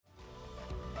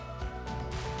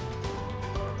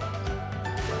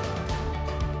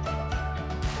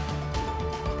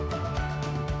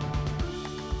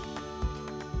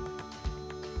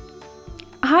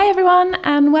Hi everyone,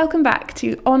 and welcome back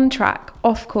to On Track,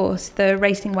 Off Course, the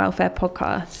Racing Welfare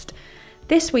podcast.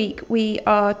 This week we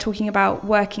are talking about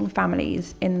working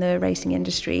families in the racing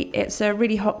industry. It's a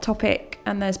really hot topic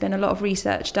and there's been a lot of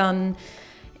research done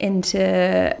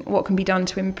into what can be done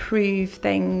to improve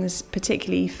things,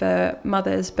 particularly for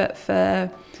mothers, but for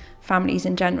families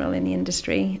in general in the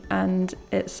industry. And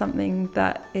it's something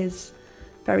that is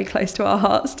very close to our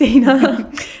hearts,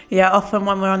 Tina. Yeah, often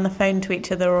when we're on the phone to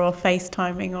each other or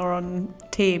FaceTiming or on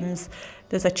Teams,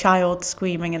 there's a child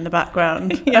screaming in the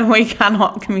background and we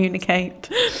cannot communicate.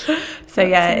 So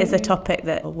yeah, it is a topic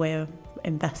that we're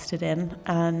invested in,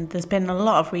 and there's been a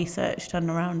lot of research done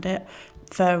around it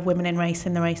for Women in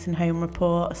Racing, the Racing Home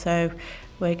report. So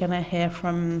we're going to hear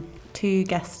from two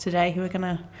guests today who are going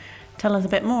to tell us a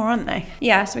bit more, aren't they?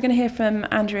 Yeah, so we're going to hear from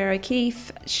Andrea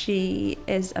O'Keefe. She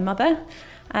is a mother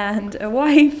and a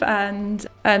wife, and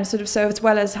so as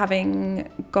well as having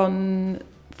gone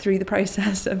through the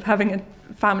process of having a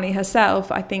family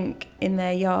herself, I think in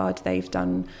their yard they've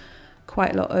done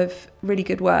quite a lot of really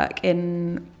good work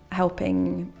in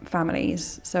helping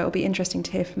families. So it'll be interesting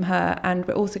to hear from her. And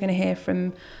we're also going to hear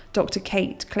from Dr.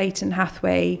 Kate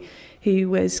Clayton-Hathaway, who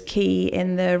was key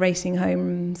in the Racing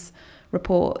Homes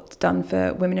report done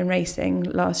for Women in Racing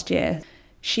last year.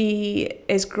 She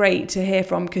is great to hear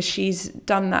from because she's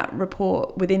done that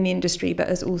report within the industry, but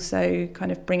is also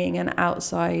kind of bringing an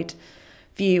outside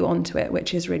view onto it,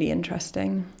 which is really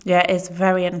interesting. Yeah, it's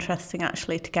very interesting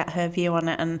actually to get her view on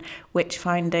it and which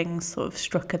findings sort of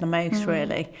struck her the most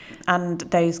really, and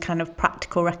those kind of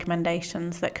practical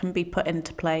recommendations that can be put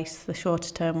into place, the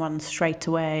shorter term ones straight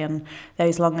away and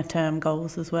those longer term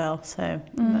goals as well. So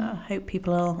I hope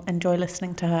people will enjoy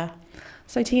listening to her.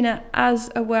 So Tina, as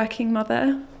a working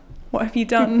mother, what have you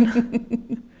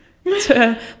done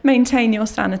to maintain your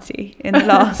sanity in the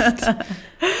last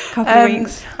couple of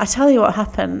weeks? I tell you what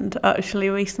happened actually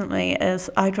recently is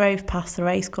I drove past the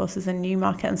racecourses in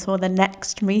Newmarket and saw the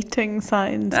next meeting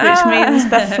signs, which means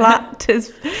the flat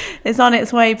is on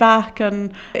its way back,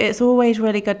 and it's always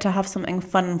really good to have something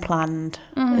fun planned,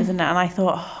 isn't it? And I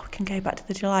thought, we can go back to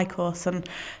the July course, and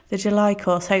the July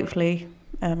course hopefully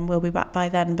we'll be back by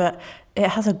then, but it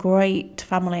has a great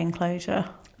family enclosure.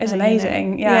 It's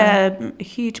amazing, Yeah, a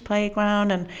huge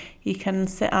playground, and you can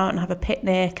sit out and have a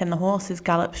picnic, and the horses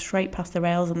gallop straight past the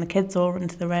rails and the kids all run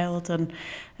to the rails, and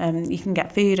you can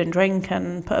get food and drink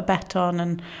and put a bet on.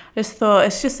 And I just thought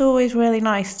it's just always really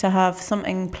nice to have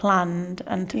something planned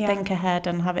and to think ahead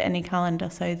and have it in your calendar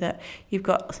so that you've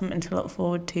got something to look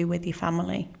forward to with your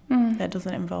family that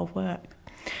doesn't involve work.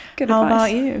 Good How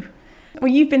advice. about you? Well,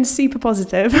 you've been super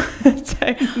positive,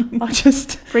 so I'll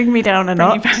just bring me down a bring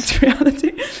notch. you back to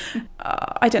reality.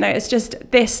 I don't know, it's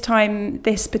just this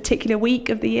particular week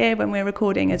of the year when we're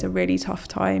recording is a really tough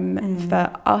time for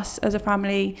us as a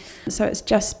family. So it's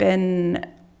just been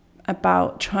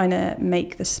about trying to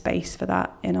make the space for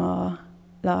that in our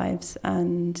lives.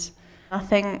 And I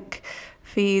think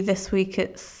for you this week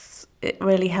it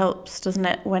really helps, doesn't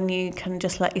it, when you can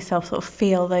just let yourself sort of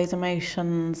feel those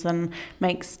emotions and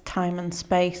makes time and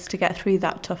space to get through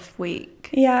that tough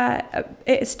week. Yeah,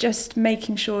 it's just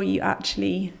making sure you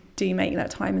actually do make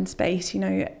that time and space. You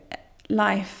know,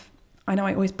 life, I know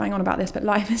I always bang on about this, but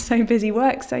life is so busy,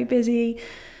 work's so busy,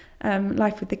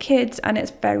 life with the kids, and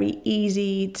it's very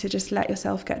easy to just let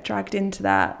yourself get dragged into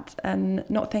that and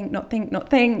not think.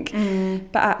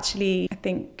 But actually, I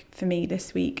think for me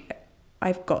this week,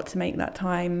 I've got to make that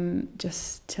time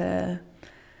just to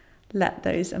let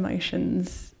those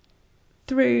emotions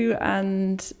through,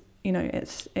 and you know,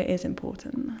 it is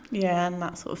important. Yeah, and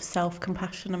that sort of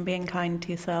self-compassion and being kind to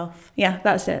yourself. Yeah,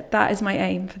 that's it. That is my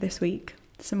aim for this week.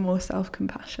 Some more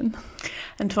self-compassion.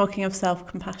 And talking of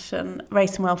self-compassion,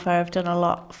 Racing Welfare have done a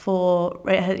lot for,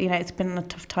 you know, it's been a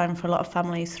tough time for a lot of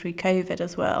families through COVID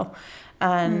as well,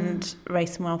 and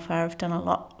Racing Welfare have done a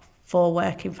lot for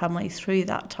working families through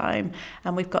that time,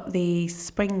 and we've got the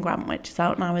Spring Grant, which is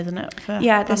out now, isn't it? For the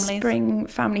families? Spring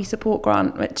Family Support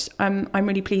Grant, which I'm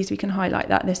really pleased we can highlight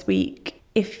that this week.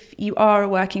 If you are a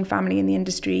working family in the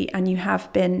industry and you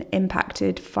have been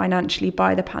impacted financially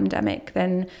by the pandemic,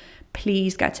 then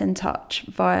please get in touch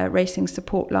via Racing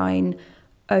Support Line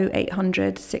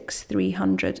 0800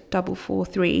 6300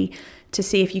 443 to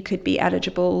see if you could be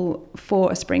eligible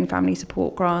for a Spring Family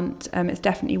Support Grant. It's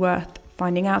definitely worth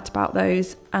finding out about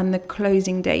those, and the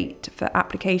closing date for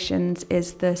applications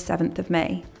is the 7th of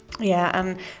May. Yeah,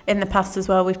 and in the past as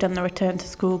well, we've done the return to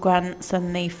school grants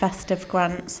and the festive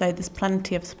grants, so there's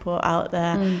plenty of support out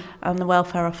there, and the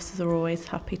welfare officers are always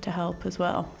happy to help as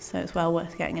well, so it's well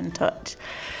worth getting in touch.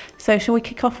 So shall we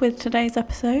kick off with today's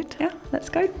episode? Yeah, let's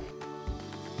go.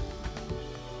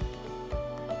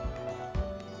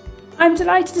 I'm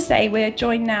delighted to say we're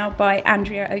joined now by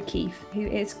Andrea O'Keefe, who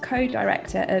is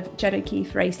co-director of Jed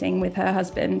O'Keefe Racing with her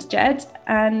husband, Jed.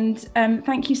 And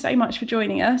thank you so much for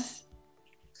joining us.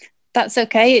 That's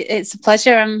okay. It's a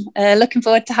pleasure. I'm looking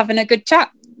forward to having a good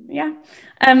chat. Yeah.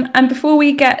 And before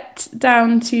we get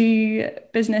down to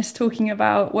business, talking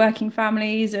about working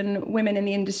families and women in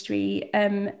the industry,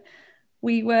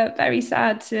 we were very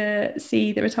sad to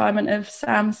see the retirement of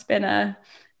Sam Spinner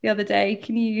the other day.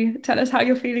 Can you tell us how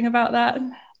you're feeling about that?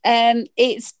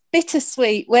 It's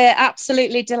bittersweet. We're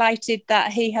absolutely delighted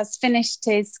that he has finished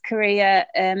his career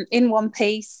in one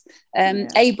piece,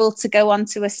 able to go on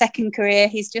to a second career.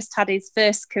 He's just had his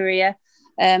first career.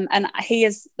 And he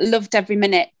has loved every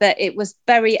minute, but it was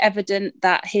very evident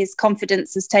that his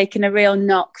confidence has taken a real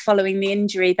knock following the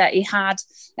injury that he had,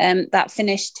 that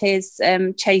finished his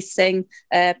chasing,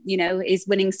 his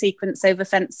winning sequence over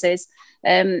fences.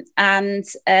 He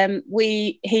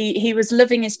was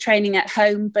loving his training at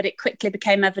home, but it quickly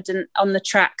became evident on the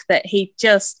track that he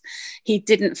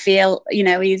didn't feel,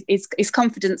 his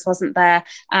confidence wasn't there,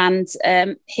 and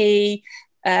he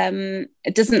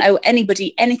doesn't owe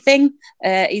anybody anything.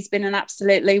 He's been an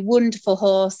absolutely wonderful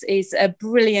horse. He's a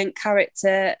brilliant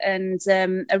character and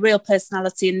a real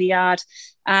personality in the yard.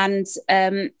 And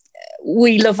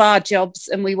we love our jobs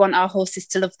and we want our horses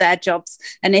to love their jobs.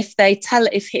 And if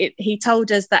he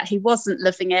told us that he wasn't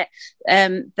loving it,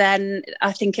 then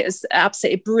I think it was an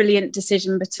absolutely brilliant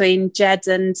decision between Jed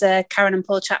and Karen and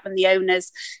Paul Chapman, the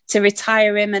owners, to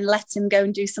retire him and let him go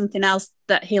and do something else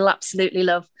that he'll absolutely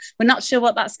love. We're not sure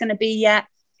what that's going to be yet.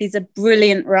 He's a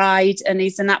brilliant ride and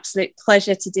he's an absolute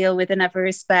pleasure to deal with in every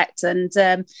respect, and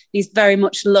he's very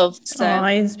much loved. So.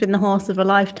 He's been the horse of a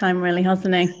lifetime, really,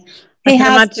 hasn't he? I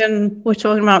can imagine we're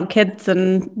talking about kids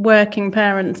and working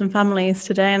parents and families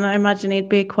today, and I imagine he'd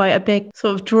be quite a big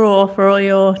sort of draw for all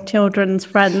your children's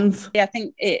friends. Yeah, I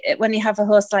think when you have a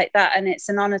horse like that, and it's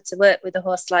an honour to work with a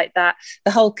horse like that,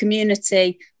 the whole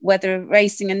community, whether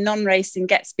racing and non-racing,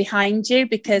 gets behind you,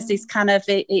 because it's kind of,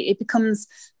 it becomes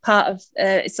part of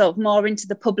sort of more into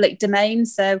the public domain.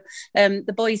 So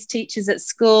the boys' teachers at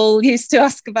school used to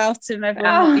ask about him.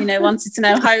 Everyone, wanted to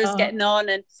know how he was getting on,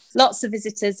 and lots of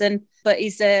visitors. But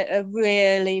he's a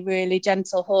really, really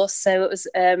gentle horse. So it was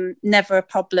never a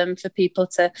problem for people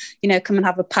to, come and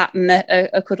have a pat and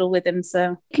a cuddle with him.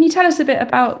 So can you tell us a bit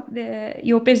about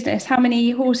your business? How many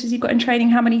horses you've got in training?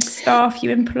 How many staff you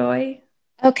employ?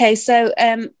 Okay, so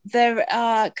there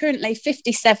are currently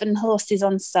 57 horses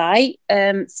on site.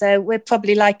 So we're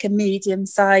probably like a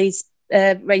medium-sized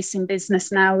racing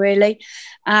business now, really.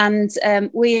 And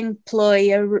we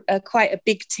employ quite a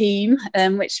big team,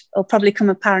 which will probably come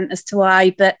apparent as to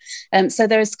why. But so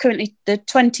there is currently the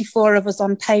 24 of us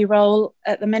on payroll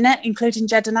at the minute, including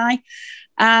Jed and I.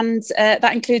 And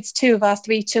that includes two of our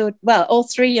three children. Well, all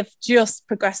three have just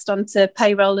progressed onto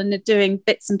payroll and are doing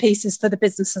bits and pieces for the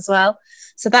business as well.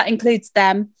 So that includes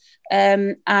them.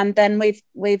 And then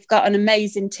we've got an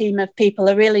amazing team of people,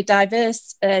 a really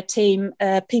diverse team.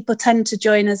 People tend to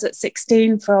join us at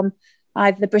 16 from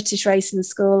either the British Racing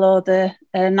School or the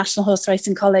National Horse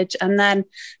Racing College. And then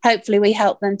hopefully we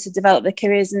help them to develop their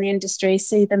careers in the industry,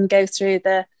 see them go through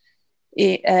their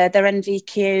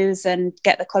NVQs and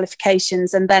get the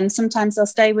qualifications, and then sometimes they'll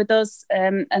stay with us,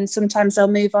 and sometimes they'll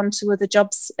move on to other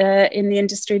jobs in the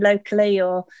industry locally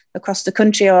or across the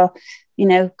country, or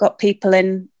got people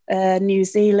in New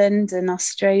Zealand and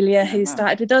Australia who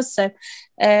started with us. So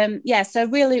so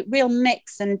really real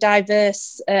mix and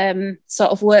diverse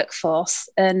sort of workforce.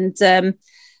 And from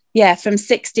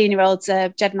 16-year-olds,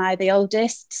 Jed and I are the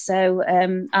oldest, so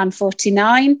I'm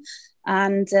 49.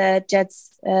 And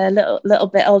Jed's a little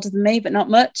bit older than me, but not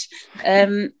much.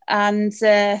 How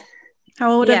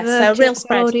old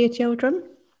are your children?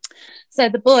 So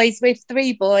the boys, we have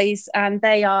three boys, and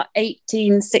they are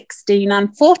 18, 16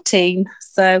 and 14.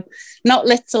 So not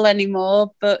little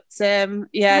anymore, but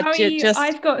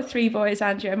I've got three boys,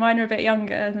 Andrea. Mine are a bit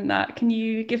younger than that. Can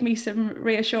you give me some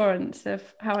reassurance of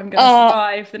how I'm going to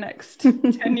survive the next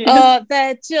 10 years? Oh,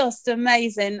 they're just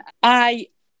amazing.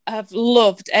 Have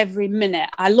loved every minute.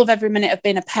 I love every minute of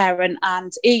being a parent,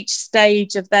 and each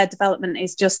stage of their development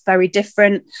is just very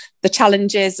different. The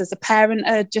challenges as a parent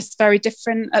are just very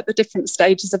different at the different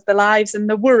stages of their lives, and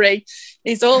the worry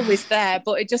is always there,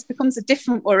 but it just becomes a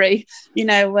different worry.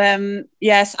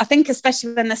 Yes, I think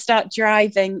especially when they start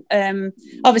driving,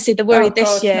 obviously the worry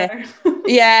this year. No.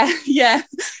 Yeah.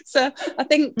 So I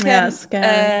think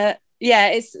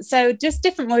it's so just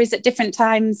different worries at different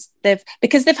times.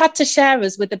 Because they've had to share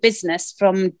us with the business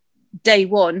from day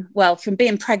one. Well, from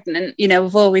being pregnant, you know,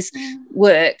 we've always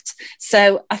worked.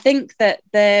 So I think that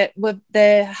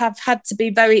they have had to be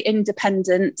very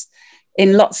independent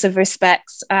in lots of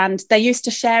respects, and they're used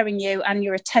to sharing you and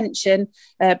your attention,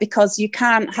 because you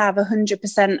can't have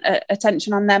 100%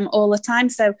 attention on them all the time.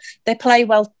 So they play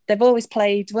well. They've always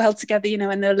played well together. You know,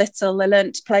 when they're little, they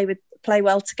learn to play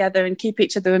well together and keep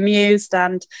each other amused.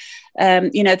 And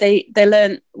you know, they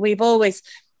learn. We've always,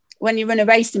 when you run a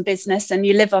racing business and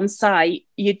you live on site,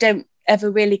 you don't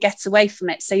ever really get away from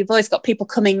it. So you've always got people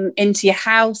coming into your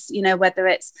house, you know, whether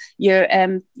it's your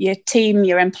team,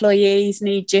 your employees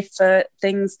need you for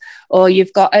things, or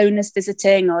you've got owners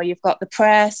visiting, or you've got the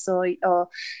press, or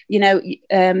you know,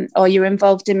 or you're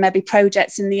involved in maybe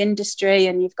projects in the industry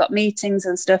and you've got meetings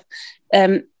and stuff.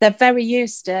 They're very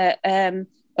used to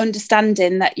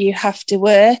understanding that you have to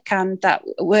work and that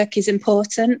work is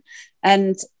important.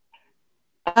 And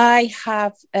I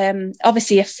have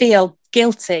obviously I feel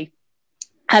guilty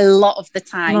a lot of the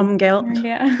time. Mum guilt.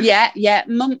 Yeah.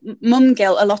 Mum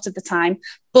guilt a lot of the time.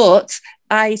 But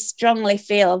I strongly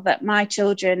feel that my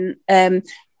children,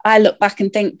 I look back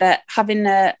and think that having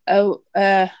a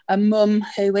mum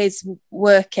who is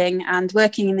working in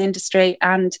the industry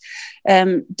and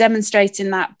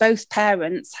demonstrating that both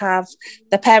parents have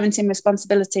the parenting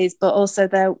responsibilities, but also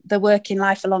their working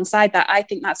life alongside that, I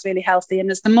think that's really healthy.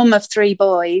 And as the mum of 3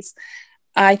 boys,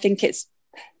 I think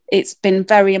it's been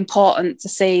very important to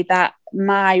see that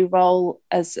my role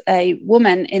as a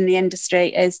woman in the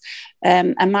industry is,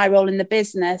 and my role in the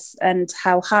business and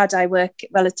how hard I work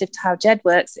relative to how Jed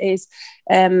works is,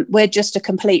 we're just a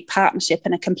complete partnership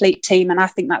and a complete team. And I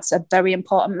think that's a very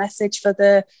important message for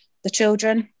the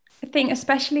children. I think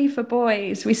especially for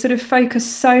boys, we sort of focus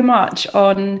so much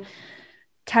on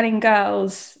telling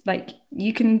girls, like,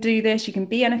 you can do this, you can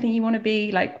be anything you want to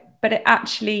be, like, but it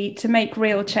actually, to make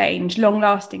real change,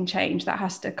 long-lasting change, that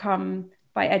has to come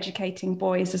by educating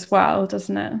boys as well,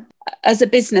 doesn't it? As a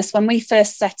business, when we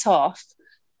first set off,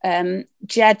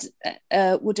 Jed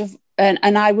would have,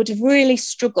 and I would have really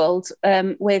struggled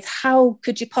with how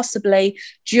could you possibly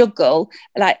juggle,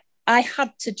 like, I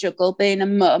had to juggle being a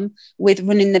mum with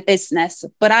running the business,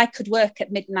 but I could work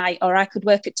at midnight or I could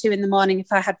work at 2 a.m.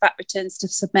 if I had VAT returns to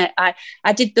submit. I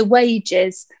did the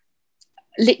wages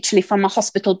literally from a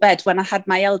hospital bed when I had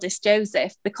my eldest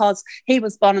Joseph, because he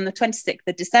was born on the 26th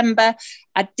of December.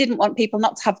 I didn't want people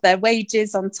not to have their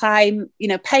wages on time, you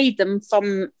know, paid them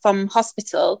from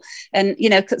hospital. And, you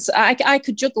know, cause I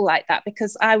could juggle like that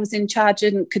because I was in charge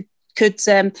and could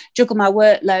juggle my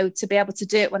workload to be able to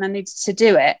do it when I needed to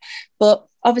do it. But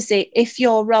obviously, if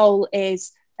your role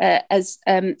is as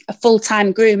a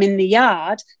full-time groom in the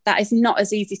yard, that is not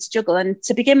as easy to juggle. And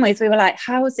to begin with, we were like,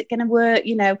 how is it going to work,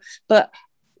 you know? But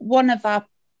one of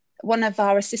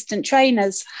our assistant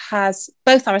trainers has,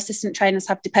 both our assistant trainers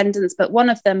have dependents, but one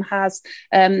of them has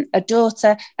a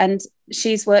daughter, and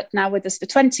she's worked now with us for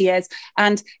 20 years.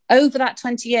 And over that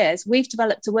 20 years, we've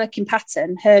developed a working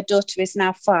pattern. Her daughter is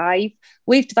now 5.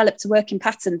 We've developed a working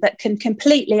pattern that can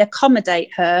completely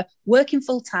accommodate her working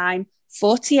full-time,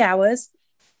 40 hours,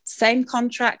 same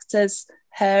contract as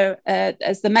her,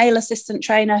 as the male assistant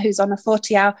trainer who's on a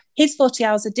 40-hour. His 40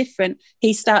 hours are different.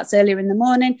 He starts earlier in the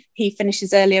morning. He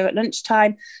finishes earlier at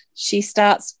lunchtime. She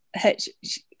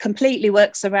completely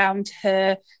works around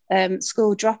her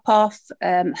school drop-off,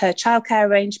 her childcare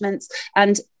arrangements.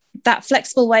 And that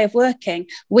flexible way of working,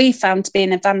 we found to be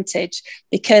an advantage,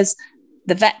 because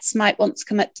the vets might want to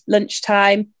come at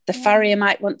lunchtime. The farrier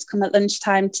might want to come at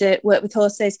lunchtime to work with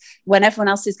horses. When everyone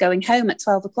else is going home at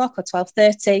 12 o'clock or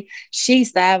 12:30,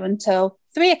 she's there until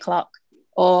 3 o'clock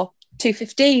or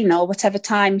 2:15 or whatever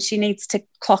time she needs to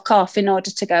clock off in order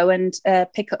to go and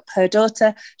pick up her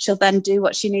daughter. She'll then do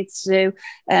what she needs to do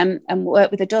and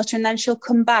work with her daughter, and then she'll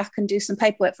come back and do some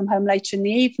paperwork from home later in the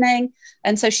evening.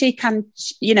 And so she can,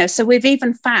 you know, so we've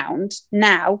even found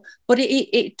now, but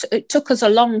it took us a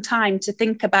long time to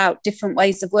think about different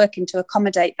ways of working to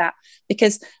accommodate that,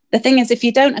 because the thing is, if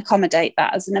you don't accommodate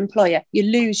that as an employer, you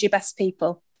lose your best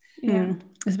people. Yeah.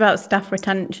 It's about staff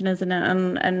retention, isn't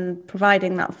it? And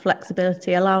providing that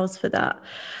flexibility allows for that.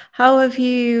 How have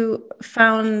you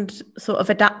found sort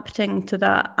of adapting to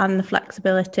that and the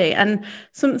flexibility? And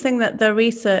something that the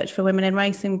research for Women in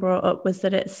Racing brought up was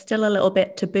that it's still a little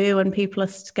bit taboo and people are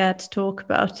scared to talk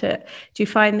about it. Do you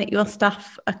find that your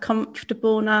staff are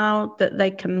comfortable now, that they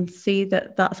can see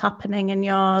that that's happening in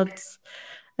yards?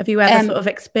 Have you ever sort of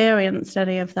experienced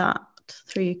any of that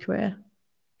through your career?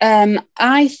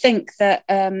 I think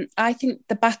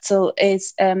the battle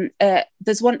is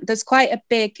there's quite a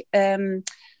big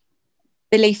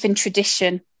belief in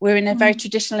tradition. We're in a very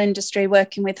traditional industry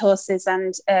working with horses,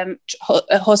 and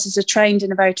horses are trained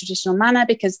in a very traditional manner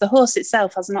because the horse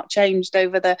itself has not changed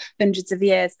over the hundreds of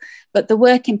years, but the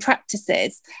working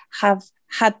practices have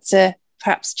had to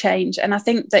perhaps change. And I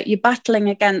think that you're battling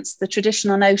against the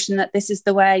traditional notion that this is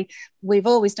the way we've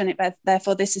always done it,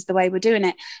 therefore this is the way we're doing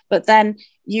it. But then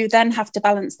you then have to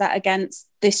balance that against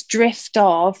this drift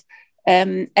of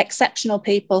exceptional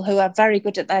people who are very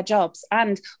good at their jobs.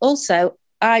 And also,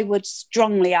 I would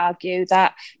strongly argue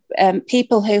that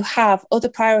people who have other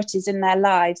priorities in their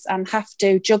lives and have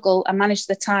to juggle and manage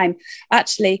the time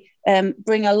actually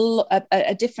bring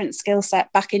a different skill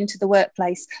set back into the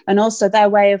workplace, and also their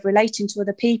way of relating to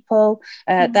other people,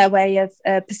 their way of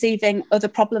perceiving other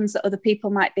problems that other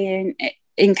people might be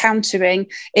encountering.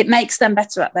 It makes them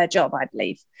better at their job, I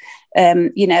believe,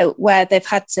 where they've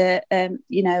had to,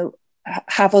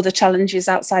 have other challenges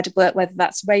outside of work, whether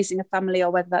that's raising a family or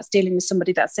whether that's dealing with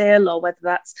somebody that's ill or whether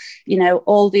that's,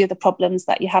 all the other problems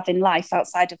that you have in life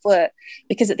outside of work.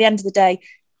 Because at the end of the day,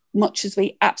 much as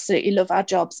we absolutely love our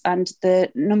jobs and the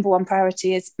number one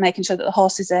priority is making sure that the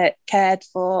horses are cared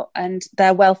for and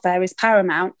their welfare is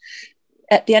paramount,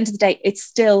 at the end of the day, it's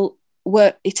still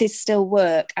work. It is still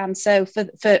work. And so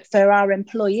for our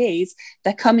employees,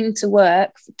 they're coming to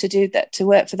work to do that, to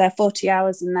work for their 40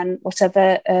 hours and then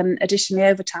whatever additionally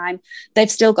overtime. They've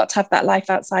still got to have that life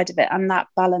outside of it and that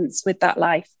balance with that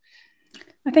life.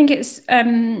 I think it's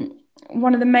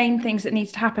one of the main things that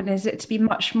needs to happen is it to be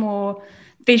much more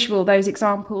visual, those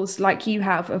examples like you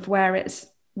have of where it's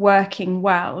working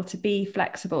well, to be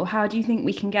flexible. How do you think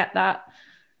we can get that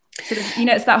sort of,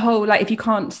 it's that whole, like, if you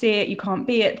can't see it, you can't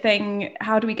be it thing.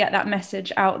 How do we get that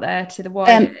message out there to the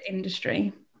wider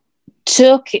industry?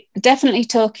 Definitely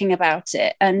talking about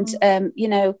it. And,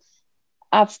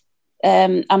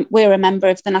 we're a member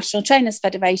of the National Trainers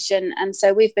Federation, and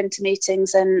so we've been to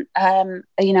meetings and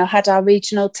had our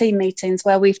regional team meetings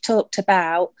where we've talked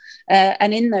about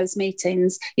and in those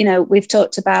meetings we've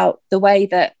talked about the way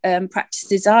that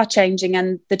practices are changing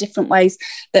and the different ways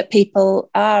that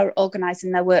people are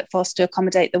organising their workforce to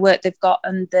accommodate the work they've got.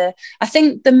 And I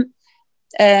think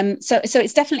so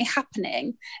it's definitely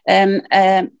happening, and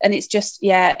it's just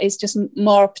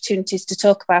more opportunities to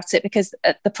talk about it, because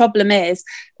the problem is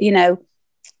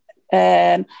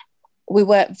we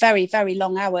work very, very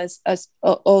long hours, as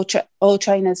all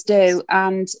trainers do,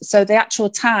 and so the actual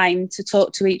time to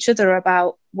talk to each other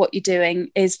about what you're doing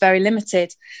is very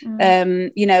limited.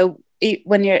 When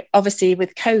you're obviously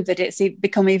with COVID, it's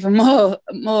become even more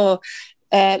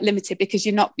limited, because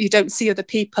you don't see other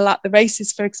people at the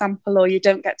races, for example, or you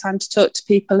don't get time to talk to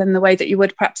people in the way that you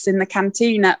would perhaps in the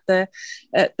canteen at the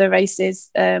races,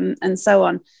 and so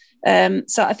on.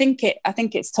 So I think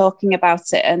it's talking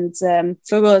about it, and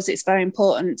for us it's very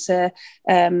important to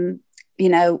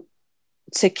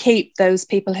to keep those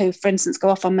people who, for instance, go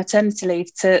off on maternity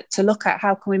leave to look at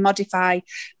how can we modify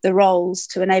the roles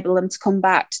to enable them to come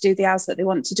back to do the hours that they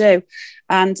want to do.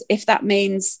 And if that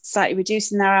means slightly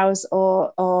reducing their hours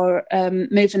or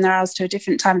moving their hours to a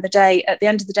different time of the day, at the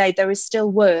end of the day, there is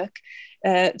still work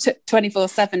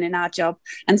 24/7 in our job.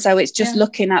 And so it's just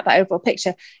looking at that overall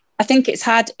picture. I think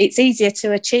it's easier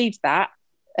to achieve that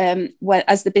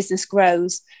as the business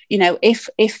grows. If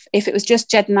it was just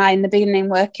Jed and I in the beginning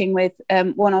working with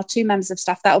one or two members of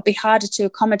staff, that would be harder to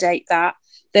accommodate that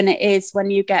than it is when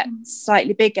you get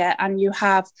slightly bigger and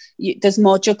there's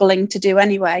more juggling to do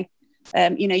anyway.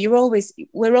 We're always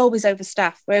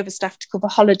overstaffed. We're overstaffed to cover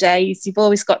holidays. You've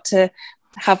always got to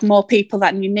have more people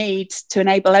than you need to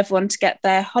enable everyone to get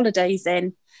their holidays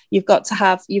in. You've got to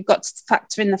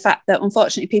factor in the fact that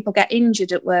unfortunately people get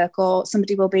injured at work, or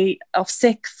somebody will be off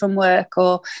sick from work,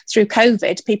 or through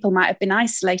COVID, people might have been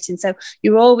isolating. So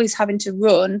you're always having to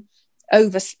run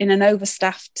in an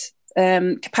overstaffed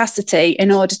capacity in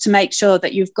order to make sure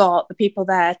that you've got the people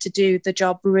there to do the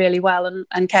job really well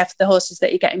and care for the horses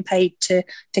that you're getting paid to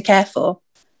care for.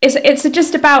 It's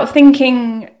just about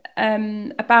thinking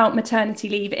about maternity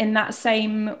leave in that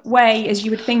same way as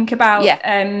you would think about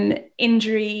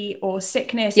injury or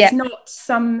sickness. It's not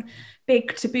some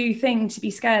big taboo thing to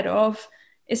be scared of.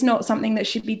 It's not something that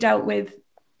should be dealt with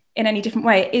in any different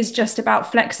way. It is just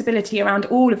about flexibility around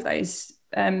all of those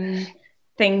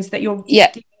things that you're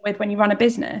dealing with when you run a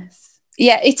business.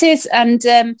 Yeah, it is. And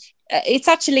it's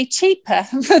actually cheaper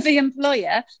for the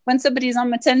employer when somebody's on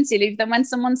maternity leave than when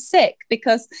someone's sick,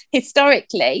 because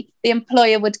historically the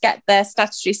employer would get their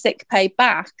statutory sick pay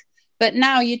back, but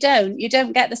now you don't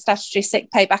get the statutory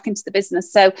sick pay back into the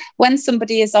business. So when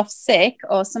somebody is off sick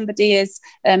or somebody is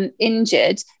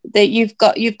injured, that you've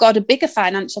got a bigger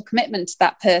financial commitment to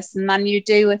that person than you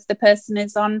do if the person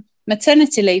is on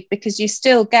maternity leave, because you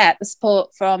still get the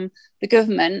support from the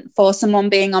government for someone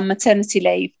being on maternity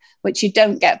leave, which you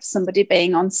don't get for somebody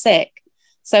being on sick.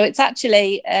 So it's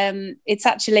actually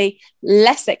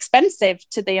less expensive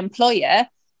to the employer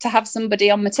to have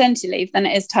somebody on maternity leave than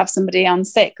it is to have somebody on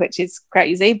sick, which is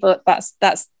crazy, but that's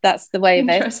the way of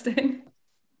it. Interesting.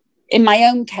 In my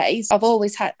own case, I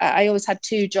always had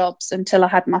 2 jobs until I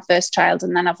had my first child,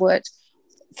 and then I've worked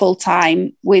full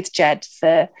time with Jed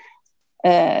for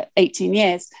 18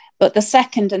 years. But the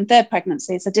second and third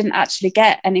pregnancies, I didn't actually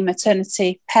get any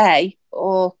maternity pay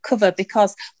or cover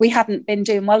because we hadn't been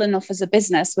doing well enough as a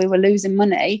business. We were losing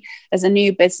money as a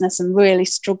new business and really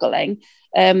struggling,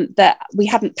 that we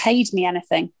hadn't paid me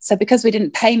anything. So because we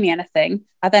didn't pay me anything,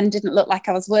 I then didn't look like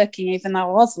I was working, even though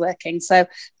I was working. So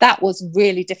that was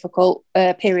really difficult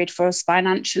period for us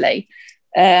financially.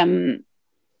 And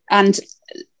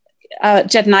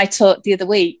Jed and I talked the other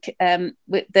week,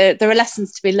 there are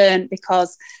lessons to be learned,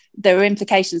 because there are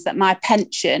implications that my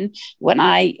pension, when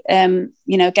I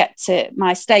get to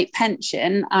my state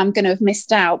pension, I'm going to have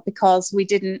missed out because we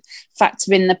didn't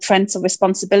factor in the parental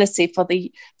responsibility for the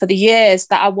years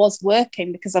that I was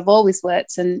working, because I've always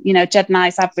worked. And Jed and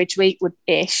I's average week would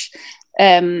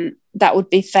that would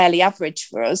be fairly average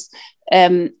for us.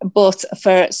 But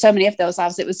for so many of those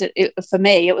hours, for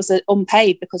me, it was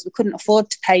unpaid, because we couldn't afford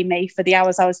to pay me for the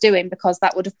hours I was doing, because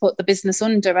that would have put the business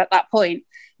under at that point,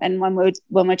 and when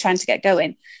we're trying to get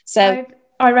going. So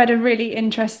I read a really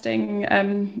interesting,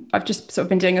 I've just sort of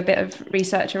been doing a bit of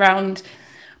research around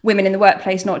women in the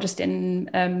workplace, not just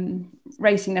in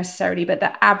racing necessarily, but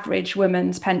the average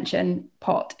woman's pension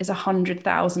pot is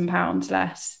 £100,000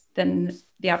 less than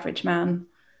the average man.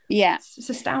 Yeah, it's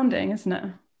astounding, isn't it?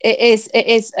 It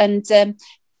is. And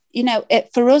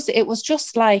for us, it was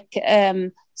just like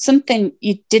something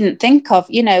you didn't think of.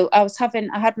 I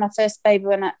had my first baby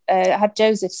when I had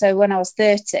Joseph, so when I was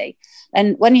 30.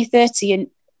 And when you're 30, and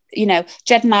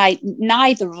Jed and I,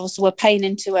 neither of us were paying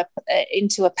into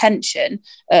a pension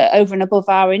over and above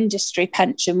our industry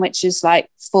pension, which is like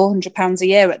 £400 a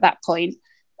year at that point.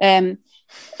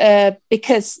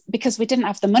 Because we didn't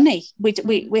have the money.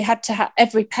 We had to have,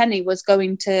 every penny was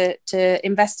going to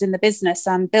invest in the business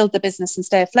and build the business and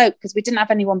stay afloat, because we didn't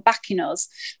have anyone backing us.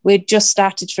 We'd just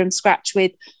started from scratch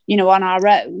with on our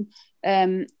own,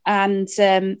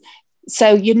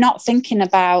 so you're not thinking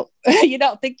about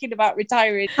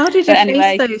retiring. How did you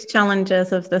face those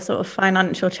challenges of the sort of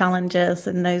financial challenges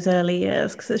in those early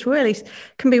years? Because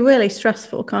can be really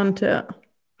stressful, can't it?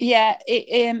 Yeah,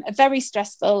 very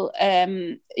stressful.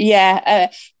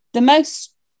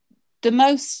 The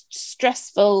most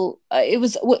stressful,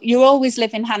 you're always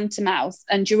living hand to mouth,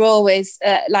 and you're always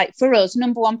like, for us,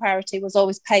 number one priority was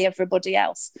always pay everybody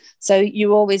else. So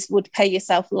you always would pay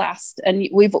yourself last, and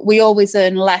we always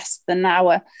earn less than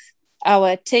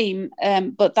our team,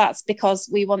 but that's because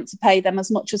we want to pay them as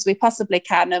much as we possibly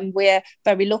can, and we're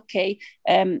very lucky.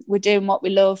 We're doing what we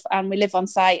love, and we live on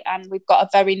site, and we've got a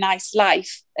very nice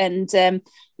life, and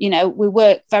we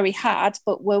work very hard,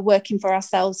 but we're working for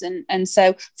ourselves, and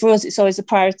so for us it's always a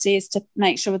priority is to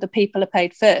make sure the people are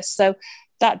paid first. So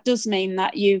that does mean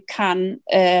that you can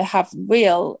have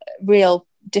real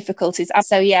difficulties.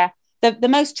 So yeah, the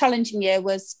most challenging year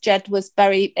was Jed was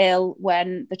very ill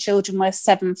when the children were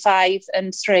 7, 5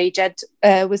 and 3. Jed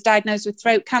was diagnosed with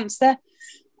throat cancer.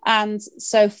 And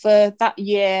so for that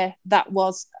year, that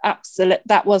was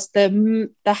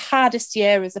the hardest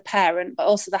year as a parent, but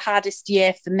also the hardest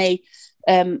year for me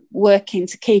working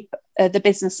to keep the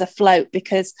business afloat,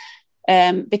 because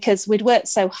we'd worked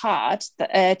so hard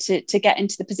to get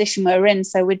into the position we're in.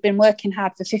 So we'd been working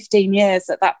hard for 15 years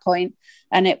at that point,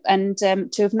 and to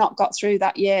have not got through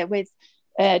that year with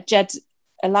Jed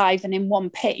alive and in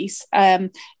one piece, that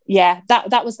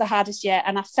was the hardest year.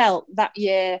 And I felt that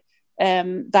year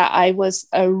that I was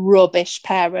a rubbish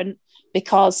parent,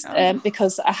 because I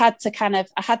had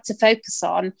to focus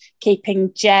on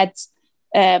keeping Jed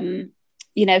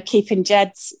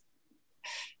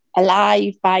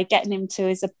alive by getting him to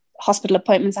his hospital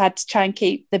appointments. I had to try and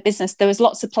keep the business. There was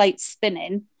lots of plates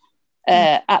spinning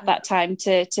at that time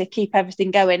to keep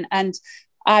everything going. And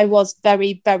I was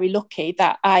very, very lucky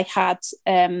that I had,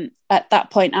 at that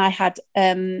point, I had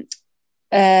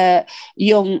a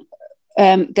young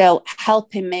girl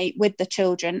helping me with the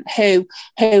children who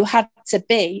had to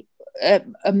be a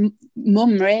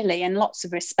mum, really, in lots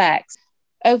of respects.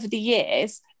 Over the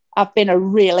years, I've been a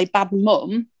really bad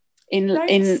mum. Don't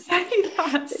say that.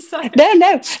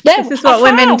 No. This is what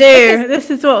women do. This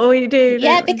is what we do.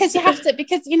 Yeah, because you have to.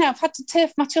 Because I've had to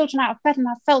turf my children out of bed, and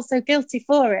I felt so guilty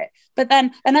for it. But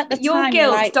then, and at the your time,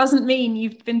 guilt doesn't mean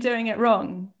you've been doing it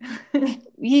wrong.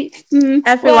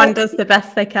 Everyone does the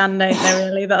best they can, don't they?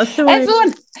 Really, that's the way.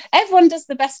 Everyone does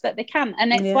the best that they can,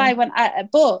 and it's why but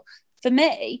for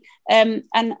me, and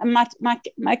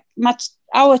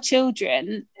our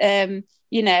children,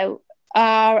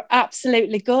 are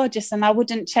absolutely gorgeous, and I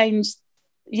wouldn't change.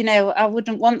 I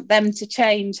wouldn't want them to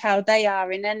change how they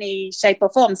are in any shape or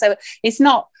form. So it's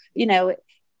not,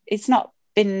 it's not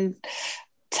been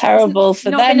terrible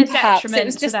for them. Been a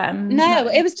detriment to them. No,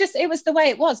 it was the way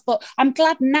it was. But I'm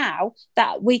glad now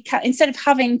that we can, instead of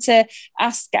having to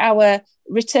ask our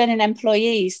returning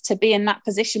employees to be in that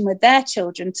position with their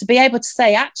children, to be able to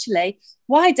say, actually,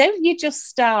 why don't you just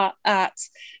start at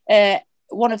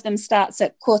one of them starts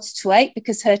at 7:45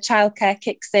 because her childcare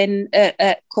kicks in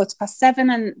at 7:15,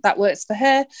 and that works for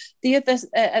her. The others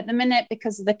at the minute,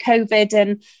 because of the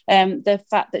COVID and the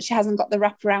fact that she hasn't got the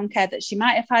wraparound care that she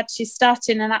might have had, she's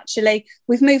starting, and actually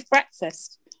we've moved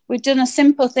breakfast. We've done a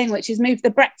simple thing, which is move the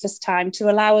breakfast time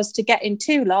to allow us to get in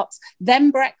 2 lots,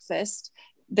 then breakfast,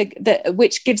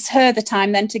 which gives her the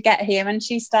time then to get here, and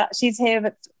she's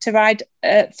here to ride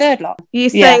 3rd lot. You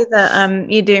say that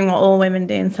you're doing what all women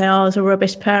do and say, I was a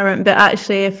rubbish parent, but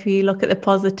actually if you look at the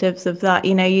positives of that,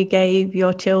 you gave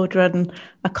your children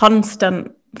a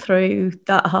constant through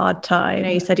that hard time.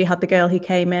 You said you had the girl who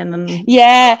came in and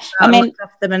looked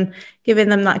after them, and giving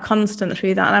them that constant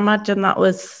through that, and I imagine that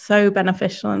was so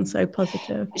beneficial and so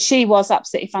positive. She was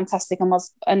absolutely fantastic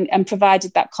and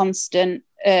provided that constant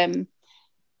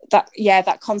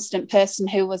that constant person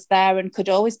who was there and could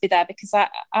always be there, because I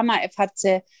might have had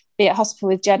to be at hospital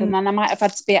with Jed, and then I might have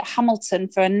had to be at Hamilton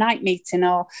for a night meeting,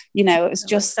 or it was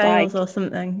just sales or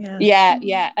something.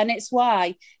 Yeah. And it's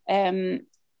why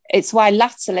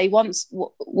latterly, once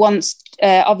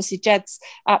obviously Jed's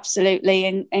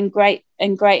absolutely in great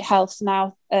health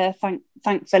now,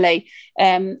 thankfully,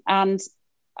 and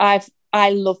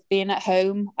I love being at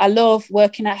home. I love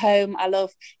working at home. I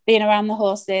love being around the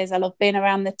horses. I love being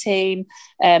around the team.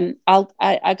 I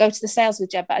go to the sales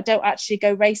with Jed, but I don't actually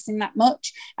go racing that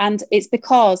much. And it's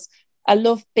because I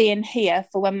love being here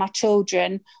for when my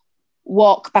children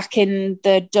walk back in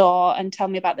the door and tell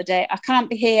me about the day. I can't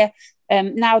be here.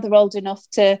 Now they're old enough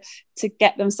to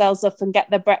get themselves up and get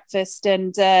their breakfast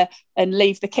and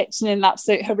leave the kitchen in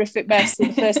absolute horrific mess. So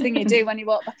the first thing you do when you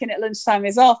walk back in at lunchtime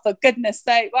is, oh, for goodness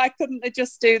sake, why couldn't they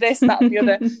just do this, that, and the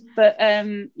other? But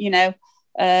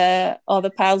all the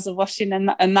piles of washing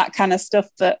and that kind of stuff.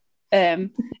 But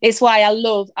it's why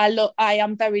I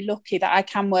am very lucky that I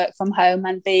can work from home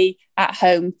and be at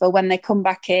home for when they come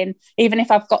back in, even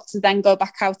if I've got to then go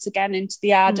back out again into the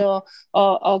yard or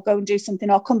go and do something,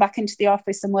 or come back into the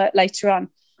office and work later on.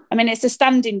 I mean, it's a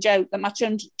standing joke that my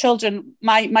children,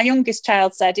 my youngest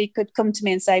child said he could come to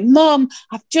me and say, Mum,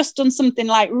 I've just done something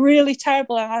like really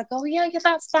terrible. And I go, yeah,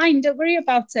 that's fine. Don't worry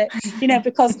about it.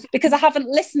 Because I haven't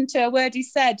listened to a word he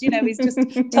said. He's just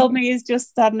told me he's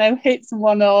just, I don't know, hit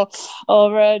someone or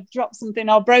dropped something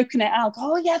or broken it. And I'll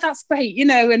go, oh yeah, that's great,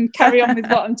 and carry on with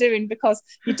what I'm doing, because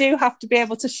you do have to be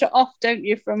able to shut off, don't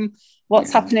you, from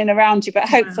what's happening around you. But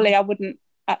hopefully I wouldn't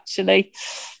actually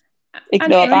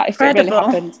ignore that if it really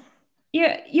happened.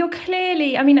 You're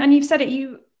clearly, and you've said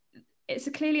it, it's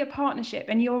clearly a partnership,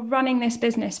 and you're running this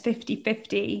business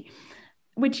 50-50.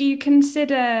 Would you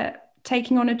consider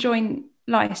taking on a joint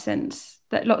license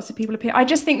that lots of people appear? I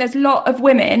just think there's a lot of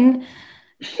women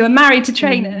who are married to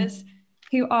trainers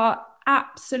who are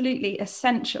absolutely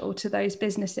essential to those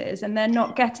businesses, and they're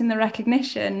not getting the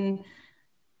recognition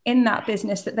in that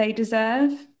business that they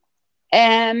deserve.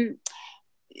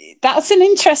 That's an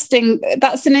interesting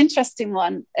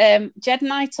one. Jed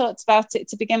and I talked about it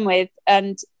to begin with,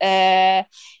 and I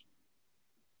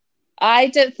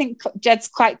don't think Jed's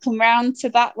quite come round to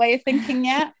that way of thinking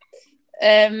yet.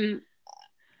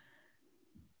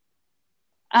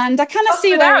 And I kind of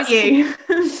see where I can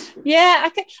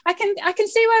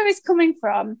see where he's coming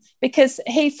from, because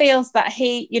he feels that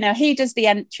he does the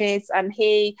entries and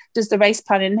he does the race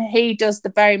planning. He does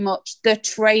very much the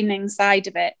training side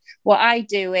of it. What I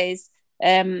do is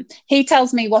he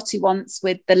tells me what he wants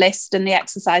with the list and the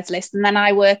exercise list, and then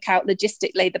I work out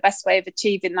logistically the best way of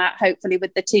achieving that, hopefully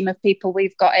with the team of people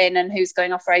we've got in and who's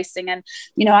going off racing. And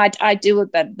I do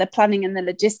the planning and the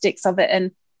logistics of it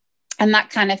and that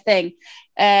kind of thing.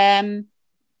 I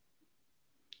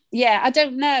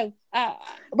don't know.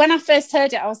 When I first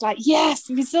heard it, I was like, yes,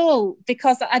 result,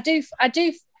 because I do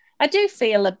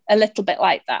feel a little bit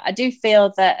like that. I do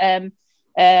feel that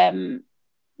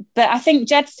I think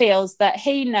Jed feels that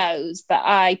he knows that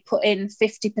I put in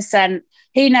 50%.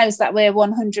 He knows that we're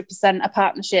 100% a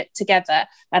partnership together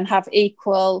and have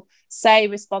equal say,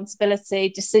 responsibility,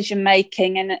 decision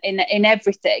making, and in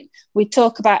everything. We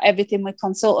talk about everything. We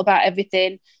consult about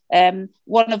everything.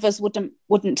 One of us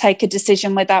wouldn't take a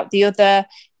decision without the other.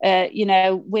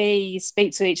 We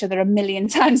speak to each other a million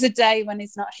times a day when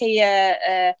he's not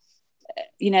here.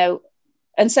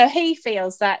 And so he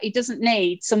feels that he doesn't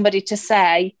need somebody to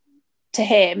say to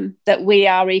him that we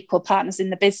are equal partners in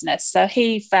the business. So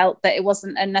he felt that it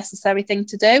wasn't a necessary thing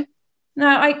to do. No,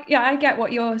 I get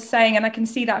what you're saying, and I can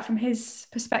see that from his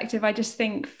perspective. I just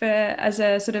think as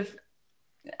a sort of,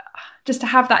 just to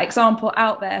have that example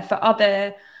out there for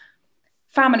other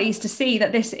families to see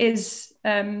that this is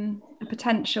a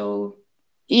potential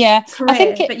career,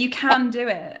 that you can do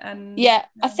it. And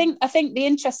I think the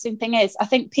interesting thing is, I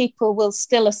think people will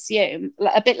still assume,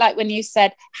 a bit like when you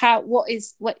said what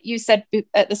you said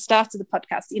at the start of the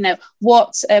podcast,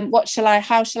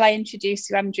 how shall I introduce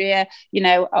you, Andrea?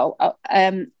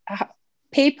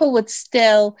 People would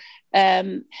still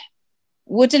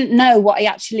wouldn't know what I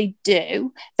actually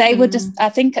do. They would just, I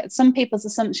think some people's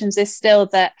assumptions is still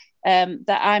that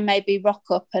I maybe rock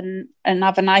up and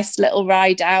have a nice little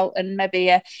ride out and maybe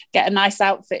get a nice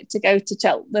outfit to go to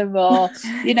Cheltenham, or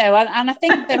and I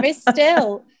think there is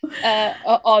still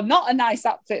or not a nice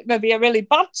outfit, maybe a really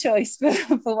bad choice for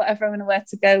whatever and where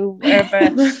to go,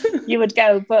 wherever you would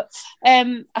go. But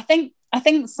I think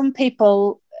some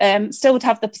people still would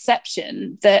have the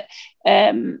perception that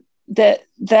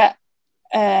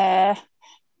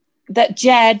that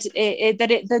Jed,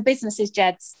 the business is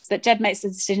Jed's, that Jed makes the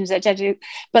decisions, that Jed do.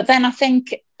 But then I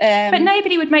think... but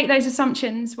nobody would make those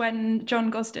assumptions when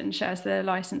John Gosden shares the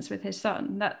licence with his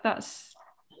son. That's...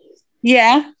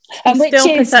 Yeah. And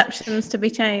still perceptions to be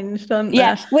changed, aren't there?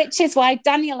 Yeah, which is why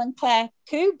Daniel and Claire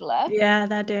Kubler... Yeah,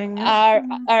 they're doing it.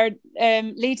 ...are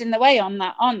leading the way on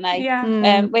that, aren't they?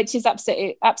 Yeah. Which is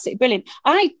absolutely brilliant.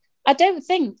 I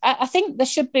think there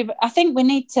should be...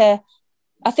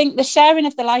 I think the sharing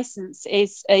of the license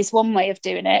is one way of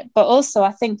doing it, but also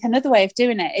I think another way of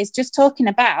doing it is just talking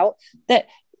about that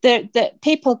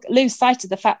people lose sight of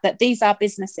the fact that these are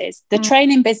businesses. The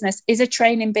training business is a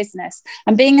training business,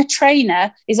 and being a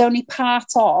trainer is only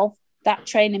part of that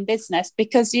training business,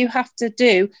 because you have to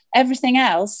do everything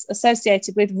else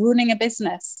associated with running a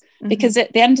business. Because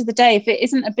at the end of the day, if it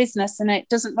isn't a business and it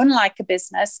doesn't run like a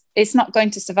business, it's not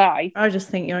going to survive. I just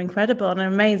think you're incredible and an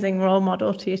amazing role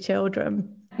model to your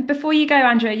children. Before you go,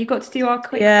 Andrea, you've got to do our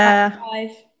quick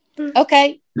five.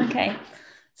 Okay.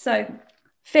 So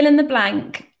fill in the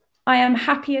blank. I am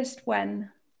happiest when?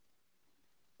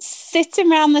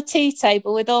 Sitting around the tea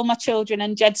table with all my children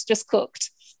and Jed's just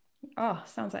cooked. Oh,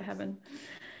 sounds like heaven.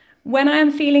 When I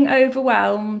am feeling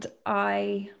overwhelmed,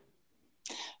 I...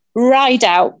 ride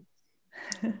out.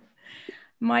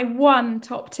 My one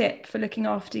top tip for looking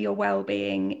after your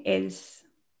well-being is...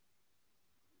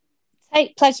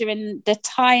 take pleasure in the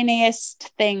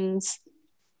tiniest things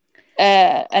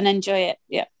and enjoy it.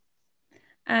 Yeah.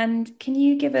 And can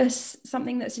you give us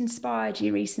something that's inspired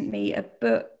you recently? A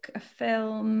book, a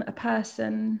film, a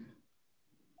person?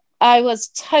 I was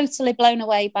totally blown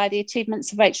away by the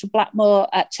achievements of Rachel Blackmore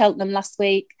at Cheltenham last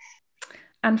week.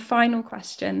 And final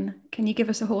question, can you give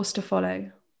us a horse to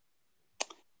follow?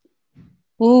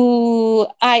 Ooh,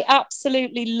 I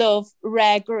absolutely love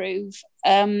Rare Groove.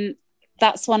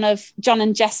 That's one of John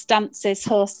and Jess Dance's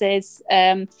horses.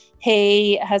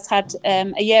 He has had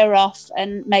a year off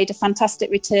and made a fantastic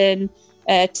return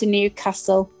to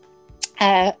Newcastle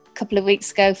a couple of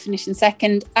weeks ago, finishing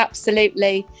second.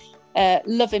 Absolutely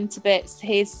love him to bits.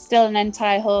 He's still an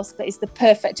entire horse, but he's the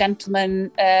perfect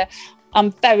gentleman.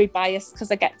 I'm very biased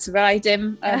because I get to ride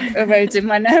him. I rode him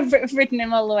when I've ridden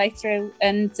him all the way through,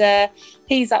 and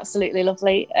he's absolutely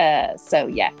lovely. So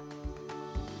yeah.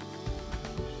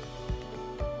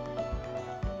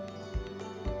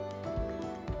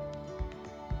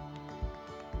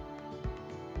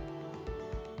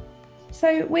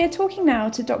 So we're talking now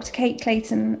to Dr. Kate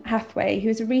Clayton-Hathway, who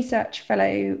is a research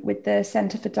fellow with the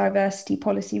Centre for Diversity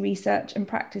Policy Research and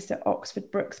Practice at Oxford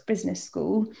Brookes Business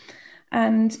School.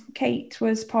 And Kate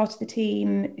was part of the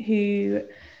team who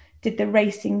did the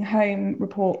Racing Home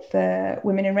report for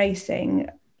Women in Racing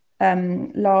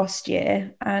last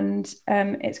year. And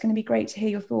it's going to be great to hear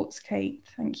your thoughts, Kate.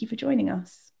 Thank you for joining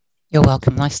us. You're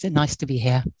welcome. Nice to be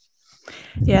here.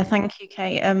 Yeah, thank you,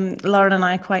 Kate. Lauren and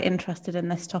I are quite interested in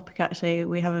this topic, actually.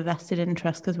 We have a vested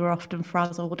interest because we're often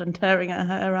frazzled and tearing our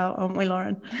hair out, aren't we,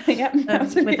 Lauren? Yeah,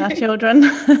 with our children.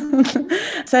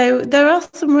 So there are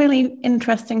some really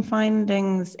interesting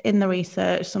findings in the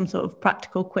research, some sort of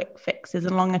practical quick fixes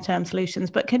and longer term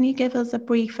solutions. But can you give us a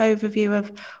brief overview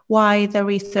of why the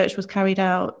research was carried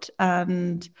out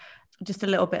and just a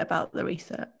little bit about the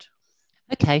research?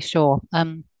 Okay, sure.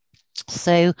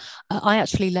 So I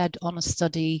actually led on a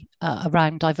study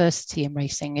around diversity in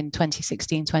racing in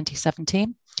 2016,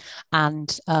 2017.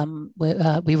 And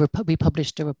we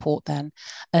published a report then.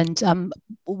 And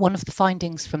one of the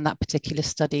findings from that particular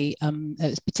study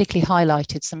it particularly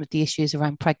highlighted some of the issues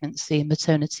around pregnancy and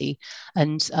maternity,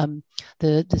 and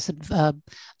the sort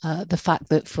of the fact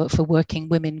that for working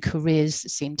women, careers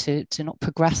seem to not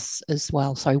progress as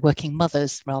well. Sorry, working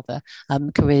mothers rather,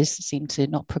 careers seem to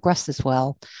not progress as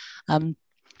well.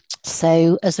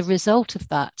 So as a result of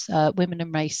that, Women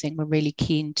in Racing were really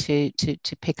keen to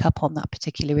pick up on that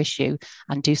particular issue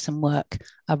and do some work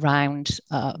around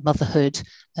motherhood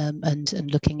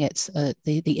and looking at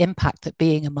the impact that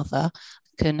being a mother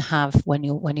can have when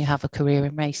you have a career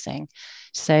in racing.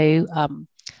 So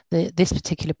this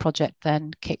particular project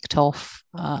then kicked off,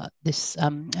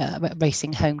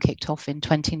 Racing Home kicked off in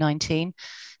 2019.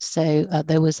 So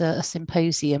there was a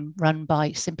symposium run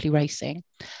by Simply Racing,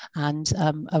 and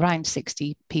around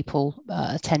 60 people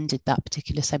attended that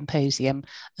particular symposium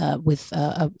with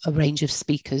a range of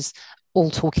speakers, all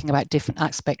talking about different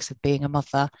aspects of being a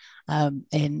mother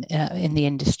in the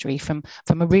industry from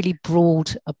a really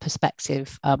broad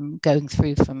perspective, going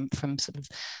through from sort of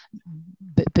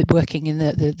working in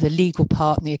the legal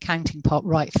part and the accounting part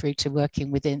right through to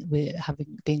working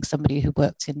being somebody who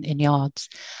worked in yards,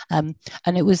 and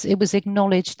it was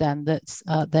acknowledged then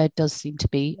that there does seem to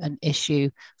be an issue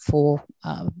for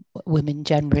women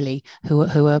generally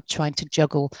who are trying to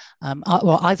juggle,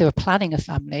 or either are planning a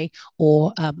family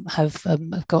or have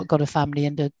got a family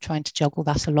and are trying to juggle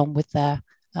that along with their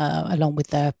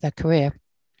career.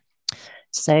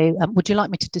 So would you like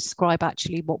me to describe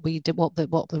actually what we did, what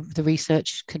the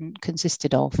research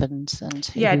consisted of, and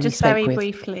yeah, just very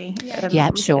briefly.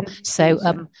 Yeah, sure.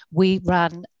 So we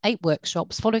ran 8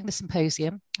 workshops following the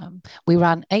symposium. We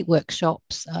ran 8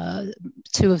 workshops,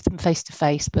 2 of them face to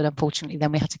face, but unfortunately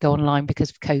then we had to go online because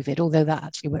of COVID, although that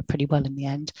actually went pretty well in the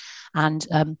end. And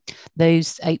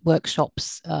those 8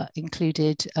 workshops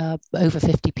included over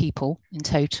 50 people in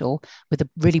total, with a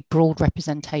really broad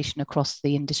representation across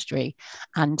the industry.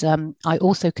 And I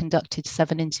also conducted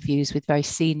 7 interviews with very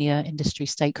senior industry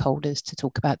stakeholders to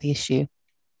talk about the issue.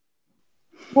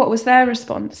 What was their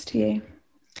response to you?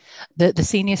 The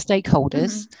senior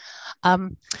stakeholders,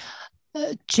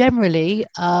 generally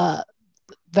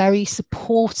very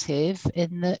supportive,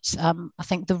 in that I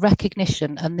think the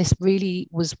recognition, and this really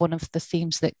was one of the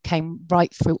themes that came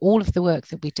right through all of the work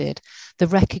that we did, the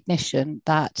recognition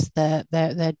that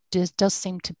there does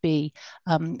seem to be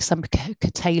some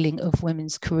curtailing of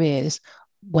women's careers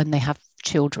when they have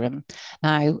children.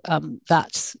 Now,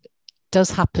 that's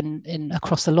does happen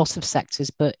across a lot of sectors,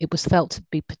 but it was felt to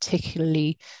be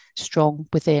particularly strong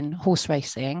within horse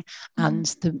racing, and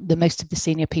the most of the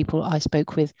senior people I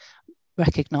spoke with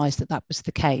recognised that was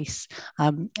the case,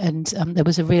 and there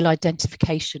was a real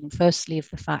identification, firstly, of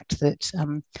the fact that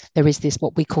there is this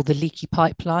what we call the leaky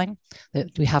pipeline, that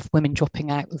we have women dropping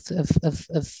out of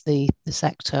the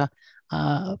sector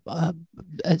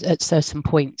at certain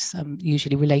points,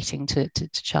 usually relating to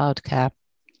childcare.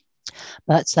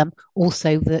 But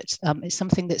also that it's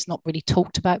something that's not really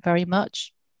talked about very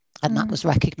much, and that was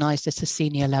recognised at a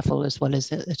senior level as well as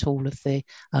at all of the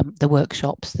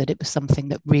workshops, that it was something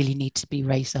that really needs to be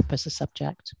raised up as a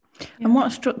subject. And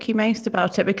what struck you most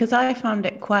about it? Because I found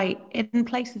it in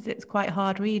places it's quite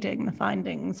hard reading the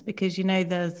findings, because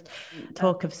there's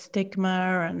talk of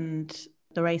stigma and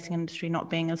the racing industry not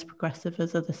being as progressive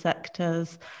as other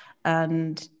sectors,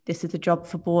 and this is a job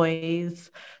for boys.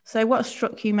 So what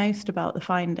struck you most about the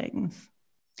findings?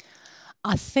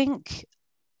 I think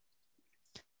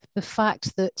the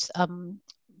fact that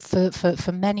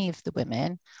for many of the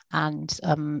women and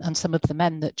some of the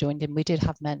men that joined in, we did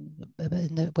have men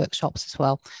in the workshops as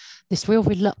well, this real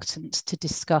reluctance to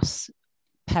discuss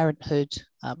parenthood,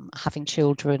 having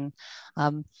children,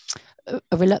 a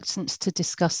reluctance to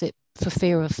discuss it for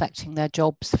fear of affecting their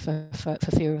jobs, for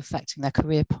fear of affecting their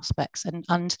career prospects.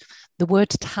 And the word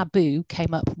taboo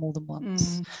came up more than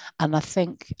once. And I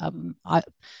think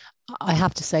I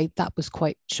have to say that was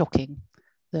quite shocking,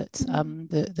 that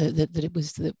that it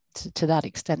was to that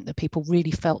extent that people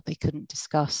really felt they couldn't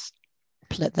discuss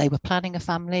they were planning a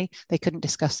family, they couldn't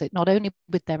discuss it not only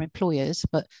with their employers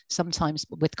but sometimes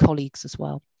with colleagues as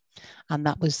well, and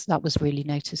that was really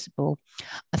noticeable.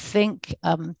 I think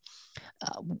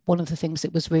one of the things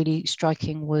that was really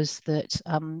striking was that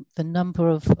the number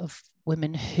of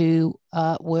women who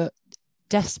were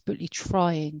desperately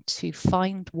trying to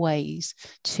find ways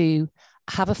to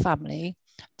have a family,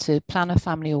 to plan a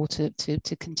family, or to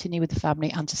continue with the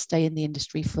family, and to stay in the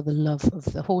industry for the love of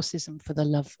the horses and for the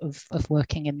love of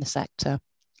working in the sector.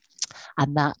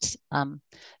 And that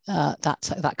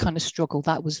kind of struggle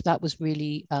that was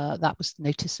really that was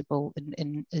noticeable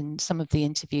in some of the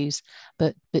interviews,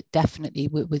 but definitely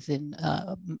within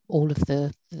all of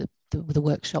the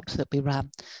workshops that we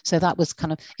ran. So that was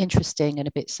kind of interesting and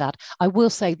a bit sad. I will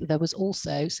say that there was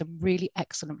also some really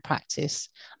excellent practice.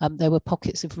 There were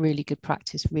pockets of really good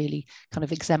practice, really kind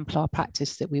of exemplar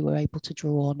practice that we were able to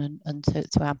draw on and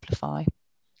to amplify.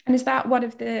 And is that one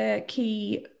of the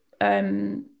key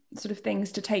sort of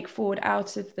things to take forward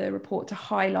out of the report, to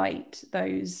highlight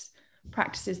those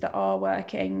practices that are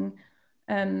working,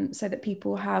 so that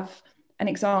people have an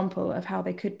example of how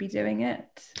they could be doing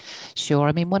it? Sure.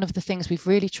 I mean, one of the things we've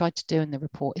really tried to do in the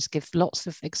report is give lots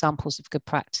of examples of good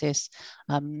practice,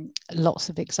 lots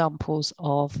of examples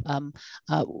of, I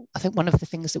think one of the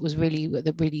things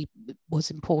that really was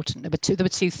important, there were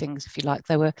two things, if you like.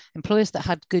 There were employers that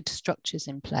had good structures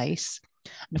in place.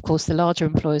 And of course, the larger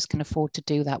employers can afford to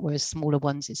do that, whereas smaller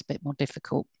ones, it's a bit more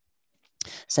difficult.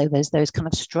 So there's those kind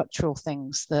of structural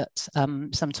things that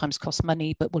sometimes cost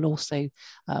money, but will also,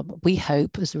 we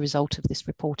hope, as a result of this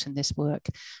report and this work,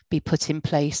 be put in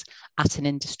place at an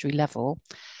industry level.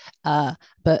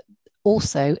 But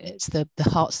also, it's the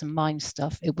hearts and minds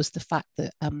stuff. It was the fact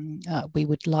that we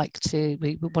would like to,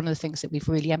 one of the things that we've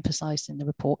really emphasised in the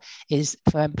report is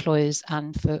for employers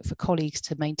and for colleagues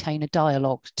to maintain a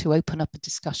dialogue, to open up a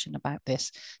discussion about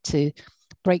this, to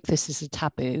break this as a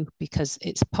taboo, because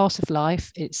it's part of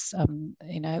life. It's,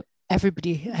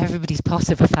 everybody's part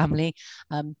of a family.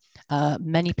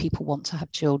 Many people want to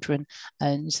have children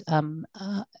and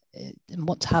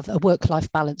want to have a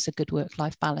work-life balance, a good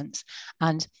work-life balance.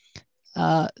 And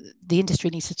the industry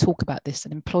needs to talk about this,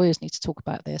 and employers need to talk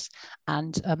about this,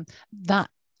 and that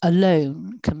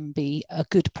alone can be a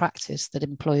good practice that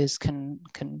employers can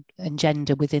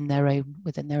engender within their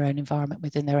own environment,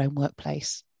 within their own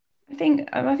workplace. I think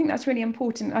that's really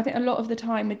important. I think a lot of the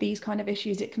time with these kind of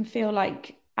issues, it can feel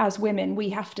like as women we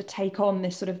have to take on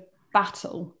this sort of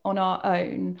battle on our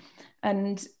own,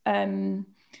 and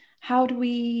how do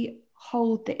we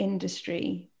hold the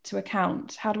industry to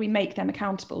account? How do we make them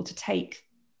accountable to take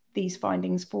these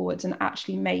findings forwards and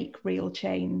actually make real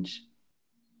change?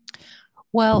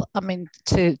 Well, I mean,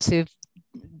 to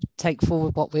take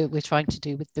forward what we're trying to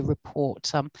do with the report,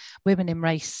 Women in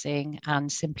Racing and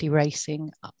Simply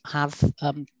Racing have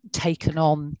taken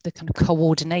on the kind of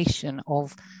coordination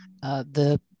of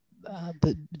the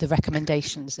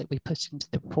recommendations that we put into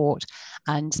the report.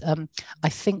 And I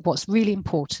think what's really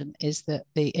important is that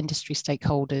the industry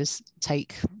stakeholders try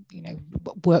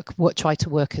to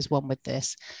work as one with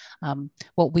this.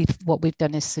 What we've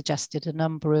done is suggested a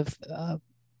number of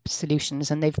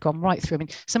solutions, and they've gone right through. I mean,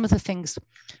 some of the things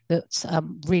that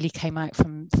really came out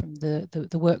from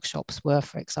the workshops were,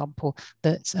 for example,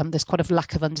 that there's quite a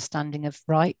lack of understanding of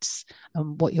rights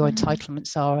and what your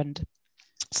entitlements are. And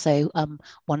so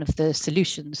one of the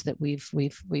solutions that we've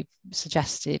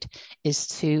suggested is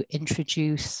to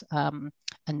introduce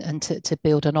and to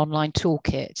build an online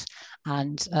toolkit,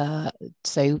 and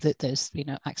so that there's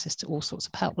access to all sorts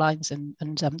of helplines, and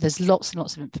there's lots and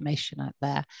lots of information out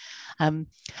there. And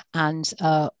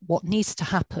what needs to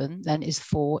happen then is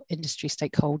for industry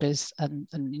stakeholders and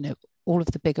all of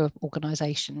the bigger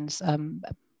organisations,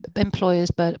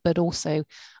 employers, but also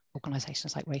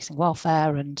organisations like Racing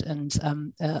Welfare and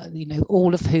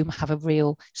all of whom have a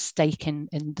real stake in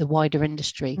the wider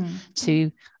industry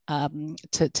to come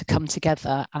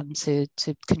together and to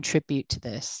contribute to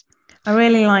this. I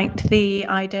really liked the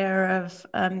idea of,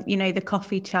 the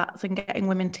coffee chats and getting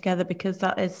women together, because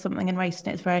that is something in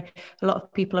racing. It's a lot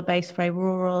of people are based very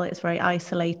rural. It's very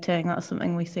isolating. That's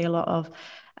something we see a lot of.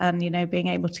 Being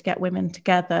able to get women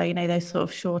together, those sort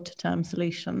of shorter term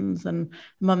solutions, and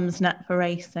Mumsnet for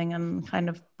Racing, and kind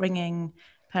of bringing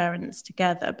parents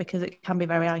together, because it can be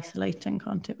very isolating,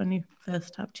 can't it, when you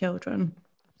first have children?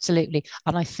 Absolutely.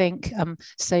 And I think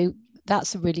so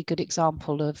that's a really good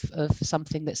example of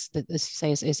something that, as you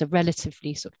say, is a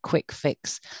relatively sort of quick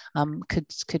fix.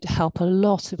 Could help a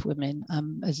lot of women,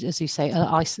 as you say,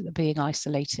 being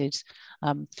isolated,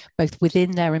 both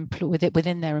within their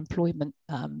employment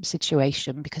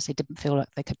situation, because they didn't feel like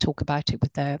they could talk about it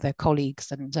with their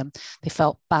colleagues, and they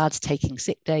felt bad taking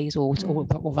sick days, or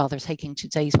rather taking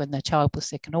days when their child was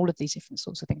sick, and all of these different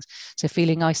sorts of things. So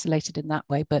feeling isolated in that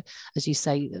way. But as you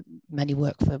say, many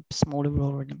work for smaller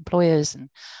rural employers,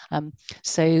 and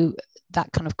so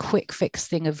that kind of quick fix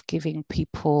thing of giving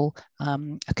people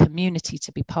a community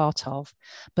to be part of,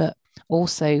 but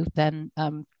also then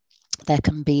there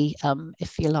can be,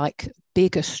 if you like,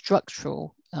 bigger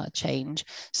structural change.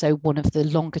 So one of the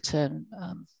longer term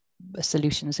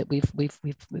solutions that we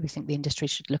think the industry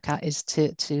should look at is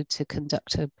to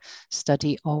conduct a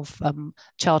study of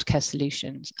childcare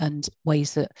solutions and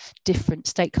ways that different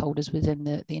stakeholders within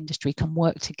the industry can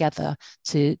work together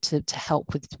to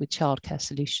help with childcare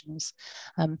solutions,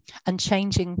 and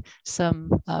changing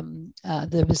some.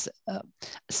 There was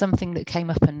something that came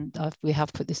up, and we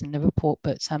have put this in the report,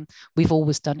 but we've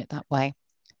always done it that way.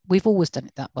 We've always done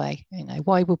it that way. You know,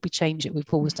 why would we change it?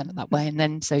 We've always done it that way. And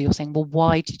then so you're saying, well,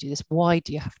 why do you do this? Why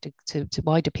do you have to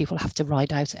why do people have to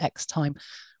ride out at X time?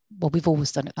 Well, we've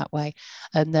always done it that way.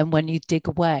 And then when you dig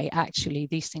away, actually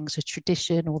these things are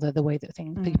tradition, or they're the way that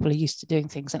people are used to doing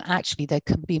things, and actually there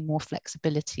can be more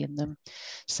flexibility in them.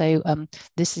 So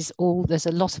this is all, there's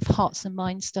a lot of hearts and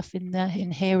minds stuff in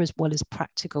here, as well as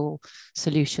practical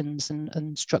solutions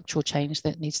and structural change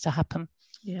that needs to happen.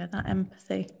 Yeah, that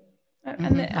empathy.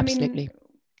 And absolutely. I mean,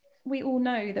 we all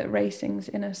know that racing's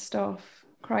in a staff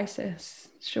crisis.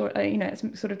 Sure, you know, it's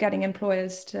sort of getting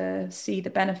employers to see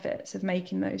the benefits of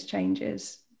making those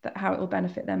changes, that how it will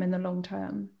benefit them in the long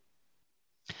term.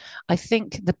 I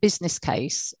think the business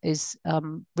case is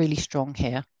really strong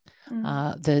here.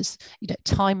 There's, you know,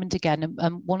 time and again,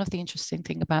 and one of the interesting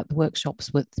thing about the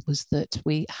workshops was that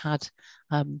we had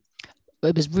we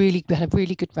had a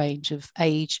really good range of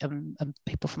age and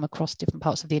people from across different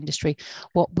parts of the industry.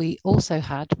 What we also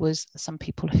had was some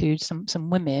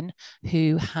women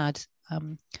who had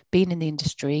been in the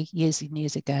industry years and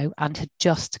years ago and had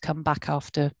just come back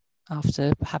after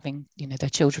having, you know, their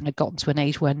children had gotten to an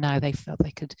age where now they felt they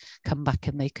could come back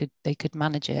and they could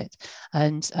manage it.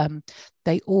 And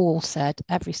they all said,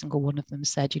 every single one of them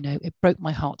said, you know, it broke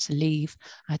my heart to leave.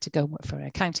 I had to go and work for an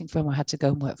accounting firm. I had to go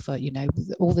and work for, you know,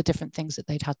 all the different things that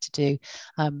they'd had to do.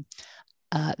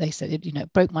 They said, you know,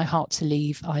 it broke my heart to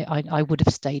leave. I would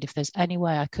have stayed. If there's any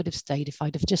way I could have stayed, if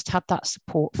I'd have just had that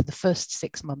support for the first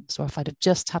 6 months, or if I'd have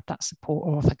just had that support,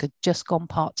 or if I could just gone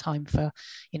part-time for,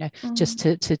 you know, just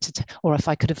to or if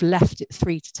I could have left at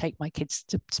 3 to take my kids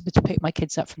to pick my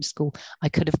kids up from school, I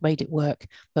could have made it work.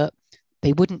 But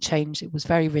they wouldn't change. It was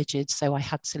very rigid, so I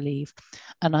had to leave.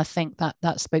 And I think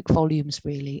that spoke volumes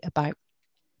really about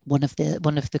one of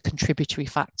the contributory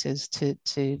factors to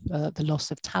the loss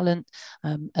of talent,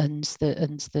 and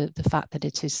the fact that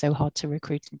it is so hard to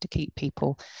recruit and to keep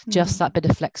people. Just that bit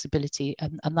of flexibility,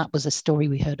 and that was a story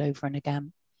we heard over and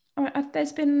again.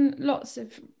 There's been lots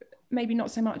of, maybe not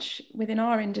so much within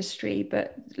our industry,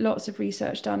 but lots of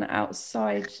research done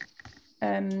outside,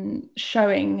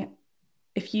 showing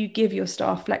if you give your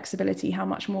staff flexibility, how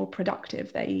much more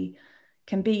productive they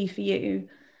can be for you.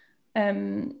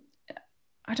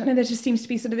 I don't know, there just seems to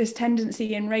be sort of this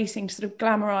tendency in racing to sort of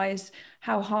glamorize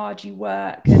how hard you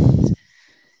work, and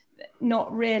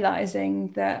not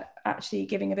realizing that actually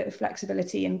giving a bit of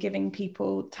flexibility and giving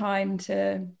people time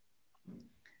to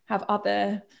have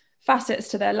other facets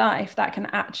to their life, that can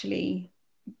actually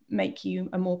make you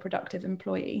a more productive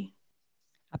employee.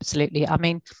 Absolutely. I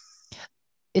mean,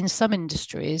 in some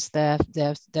industries, they're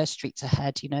streets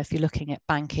ahead. You know, if you're looking at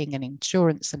banking and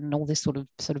insurance and all this sort of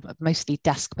mostly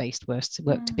desk-based work,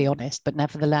 to be honest, but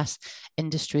nevertheless,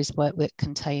 industries that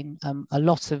contain a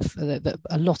lot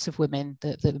of women,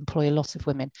 that employ a lot of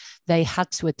women, they had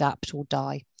to adapt or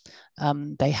die.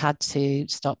 They had to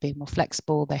start being more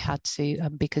flexible. They had to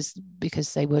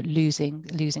because they were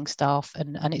losing staff,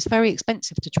 and it's very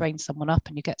expensive to train someone up,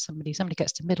 and you get somebody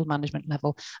gets to middle management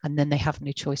level, and then they have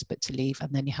no choice but to leave,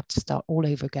 and then you have to start all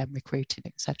over again, recruiting,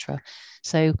 etc.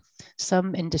 So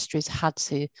some industries had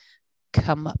to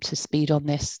come up to speed on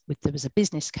this. There was a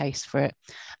business case for it,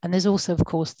 and there's also, of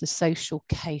course, the social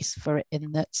case for it,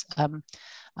 in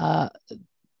that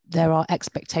there are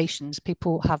expectations.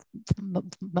 People have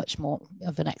much more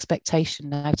of an expectation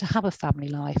now to have a family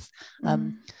life.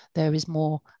 There is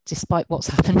more, despite what's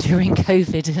happened during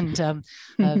COVID and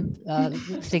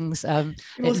things.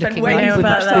 We all spend way too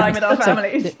much time with our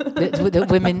families.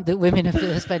 The women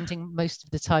are spending most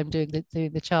of the time doing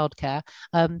the childcare.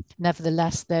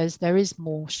 Nevertheless, there is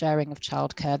more sharing of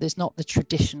childcare. There's not the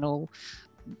traditional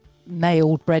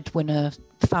male breadwinner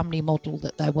family model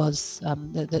that there was,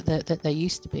 that there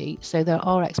used to be. So there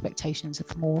are expectations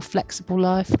of more flexible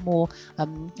life, more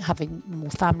having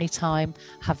more family time,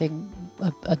 having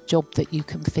a job that you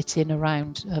can fit in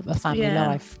around a family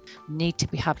life. We need to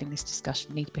be having this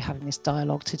discussion, need to be having this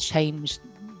dialogue to change,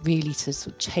 really to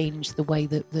sort of change the way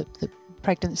that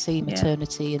pregnancy,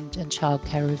 maternity and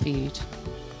childcare are viewed.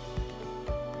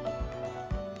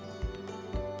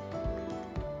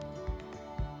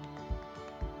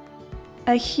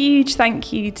 A huge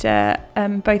thank you to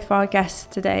both of our guests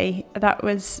today. That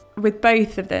was, with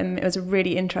both of them, it was a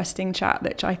really interesting chat,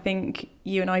 which I think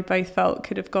you and I both felt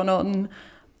could have gone on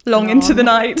long into the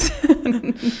night.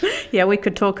 Yeah, we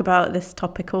could talk about this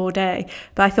topic all day,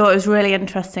 but I thought it was really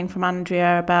interesting from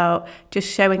Andrea about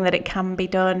just showing that it can be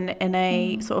done in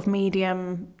a sort of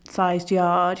medium-sized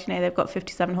yard. You know, they've got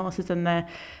 57 horses and they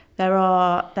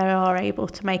are able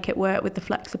to make it work with the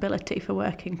flexibility for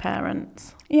working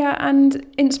parents. Yeah, and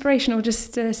inspirational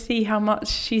just to see how much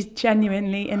she's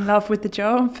genuinely in love with the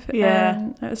job.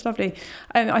 Yeah. It was lovely.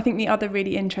 I think the other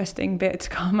really interesting bit to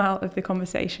come out of the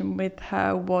conversation with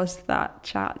her was that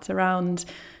chat around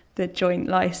the joint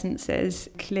licenses.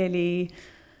 Clearly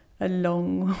a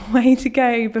long way to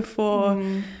go before...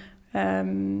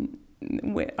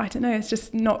 I don't know, it's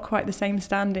just not quite the same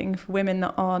standing for women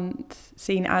that aren't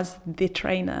seen as the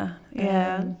trainer.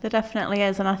 Yeah, there definitely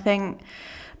is. And I think,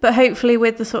 but hopefully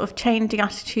with the sort of changing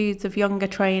attitudes of younger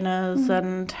trainers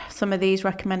and some of these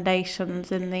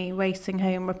recommendations in the Racing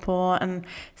Home report, and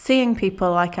seeing people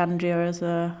like Andrea as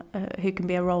who can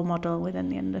be a role model within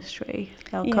the industry,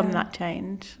 there'll come that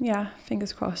change. Yeah,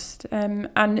 fingers crossed.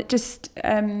 And just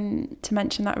to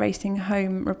mention that Racing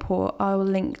Home report, I will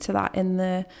link to that in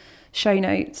the show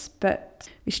notes, but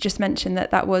we should just mention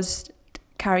that was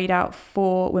carried out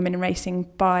for women in racing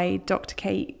by Dr.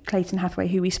 Kate Clayton-Hathaway,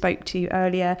 who we spoke to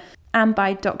earlier, and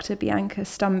by Dr. Bianca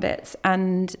Stumbitz,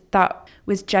 and that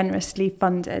was generously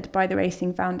funded by the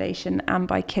Racing Foundation and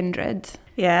by Kindred.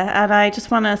 Yeah, and I just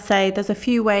want to say there's a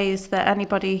few ways that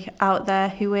anybody out there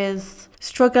who is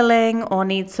struggling or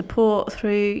needs support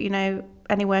through, you know,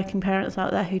 any working parents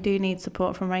out there who do need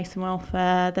support from Racing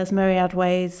Welfare, there's myriad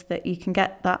ways that you can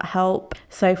get that help.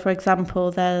 So, for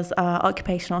example, there's our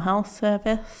occupational health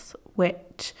service,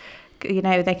 which, you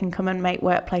know, they can come and make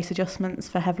workplace adjustments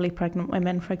for heavily pregnant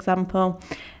women, for example.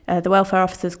 The welfare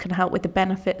officers can help with the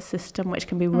benefits system, which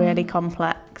can be really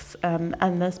complex.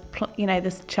 And there's,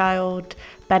 there's child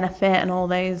benefit and all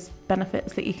those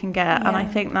benefits that you can get. Yeah. And I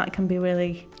think that can be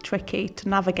really tricky to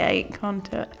navigate,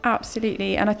 can't it?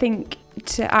 Absolutely. And I think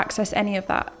to access any of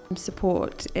that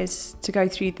support is to go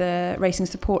through the racing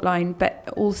support line. But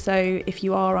also, if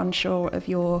you are unsure of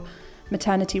your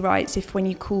maternity rights, if when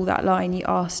you call that line you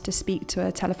ask to speak to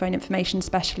a telephone information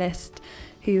specialist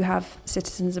who have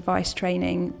citizens advice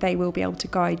training, they will be able to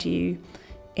guide you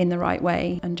in the right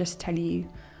way and just tell you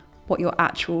what your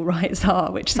actual rights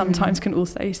are, which sometimes can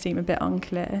also seem a bit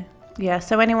unclear. Yeah,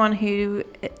 so anyone who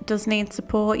does need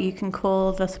support, you can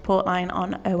call the support line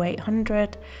on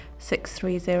 0800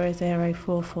 6300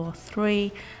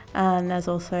 443, and there's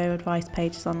also advice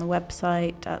pages on the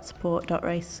website at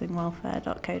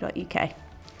support.racingwelfare.co.uk.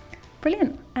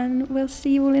 Brilliant, and we'll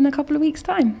see you all in a couple of weeks'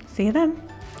 time. See you then.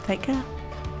 Take care.